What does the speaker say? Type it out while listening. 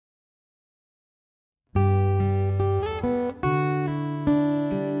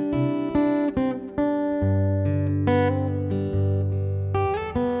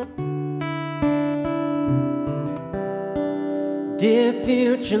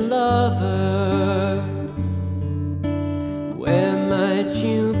future lover, where might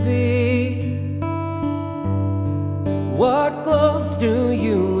you be? What clothes do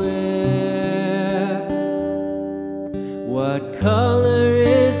you wear? What color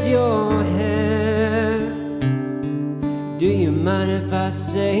is your hair? Do you mind if I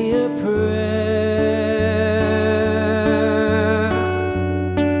say a prayer?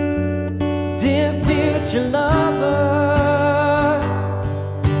 Dear future lover,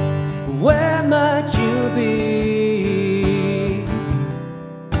 where might you be?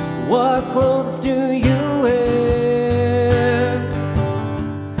 What clothes do you wear?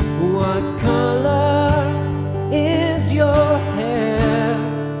 What color is your hair?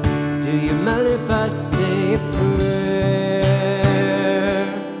 Do you mind if I say a prayer?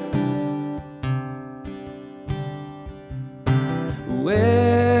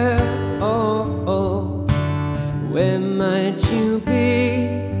 Where, oh, oh, where might you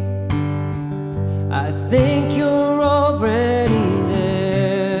be? I think you're already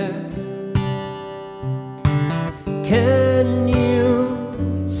there. Can you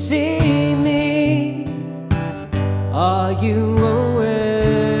see me? Are you aware?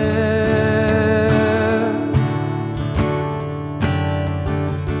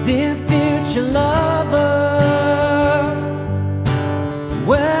 Dear future lover,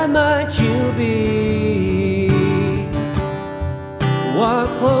 where might you be? What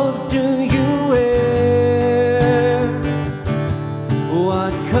clothes do you wear?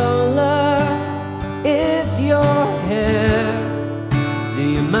 What color is your hair? Do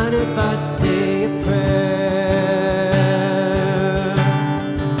you mind if I say a prayer?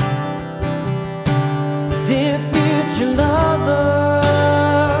 Dear future lover,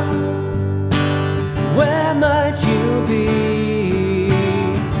 where might you be?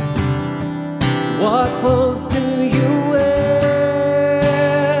 What clothes do you wear?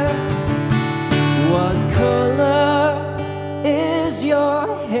 What color is your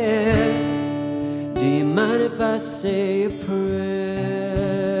hair? Do you mind if I say a prayer?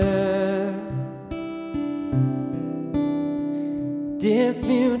 Dear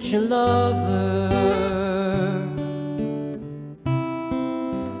future lover,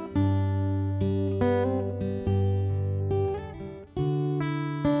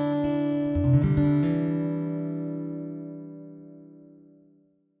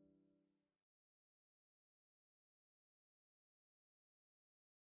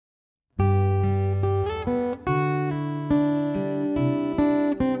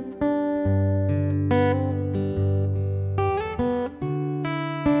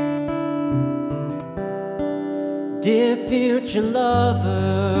 dear future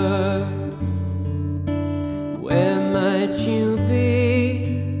lover, where might you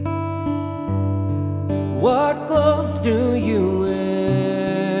be? What clothes do you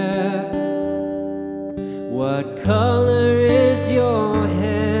wear? What color is your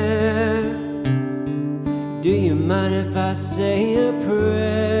hair? Do you mind if I say a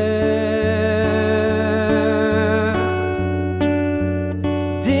prayer?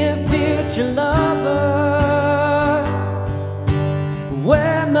 Dear future lover,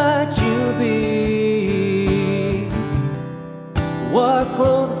 where might you be? What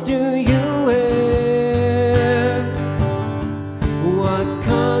clothes do you wear? What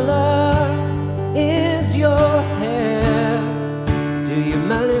color is your hair? Do you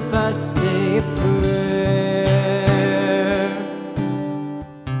mind if I say a prayer?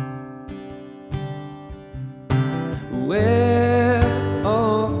 Where,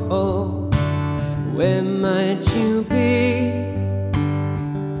 oh, oh, where might you be?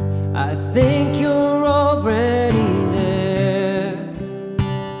 I think you're already there.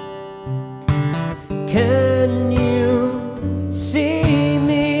 Can you see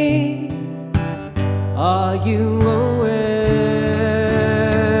me? Are you aware?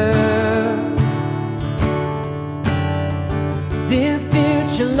 Dear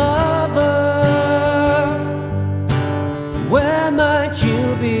future lover, where might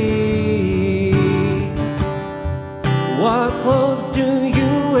you be? What clothes do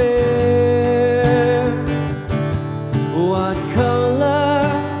you wear? What color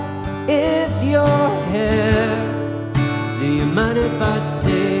is your hair? Do you mind if I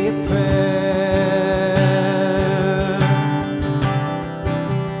say a prayer?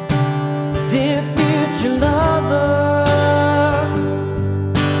 Dear future lover,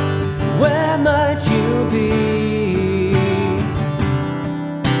 where might you be?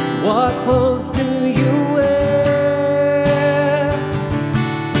 What clothes do you wear?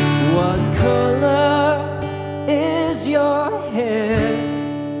 What color is your hair?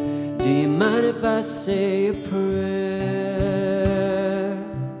 Do you mind if I say a prayer?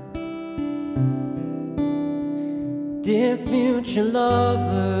 dear future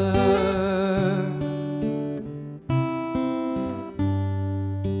lover.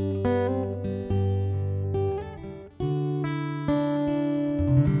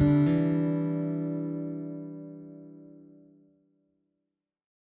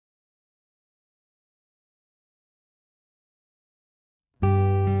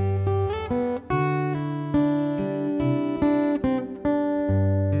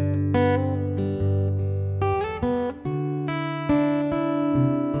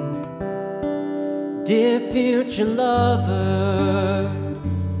 Dear future lover,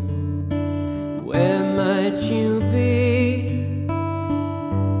 where might you be?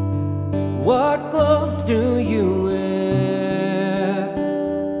 What clothes do you wear?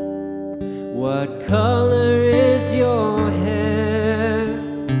 What color is your hair?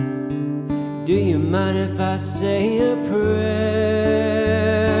 Do you mind if I say a prayer?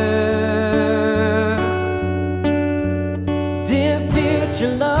 Dear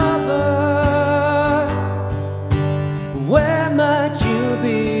future lover, where might you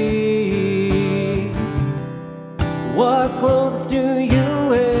be? What clothes do you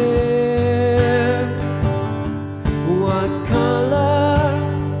wear? What color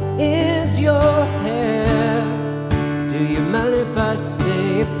is your hair? Do you mind if I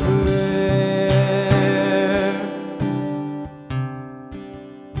say a prayer?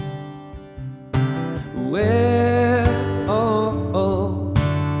 Where, oh, oh,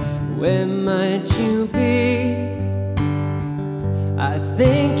 where might you be? I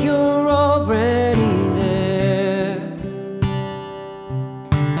think you're already there.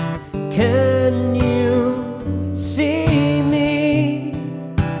 Can you see me?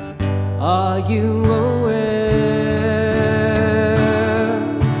 Are you aware?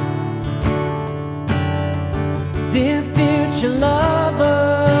 Dear future lover,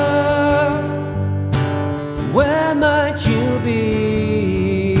 where might you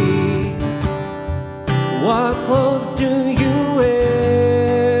be? What clothes do you wear?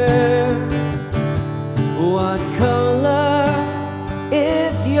 What color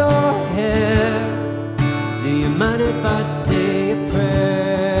is your hair? Do you mind if I say a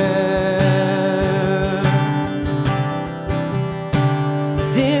prayer?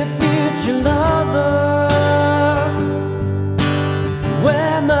 Dear future lover,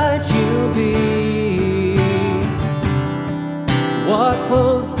 where might you be? What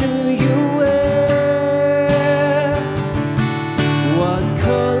clothes do you wear? What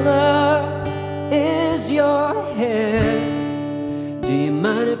color is your hair? Do you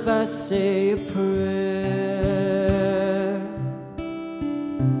mind if I say a prayer?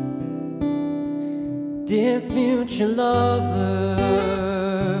 Dear future lover,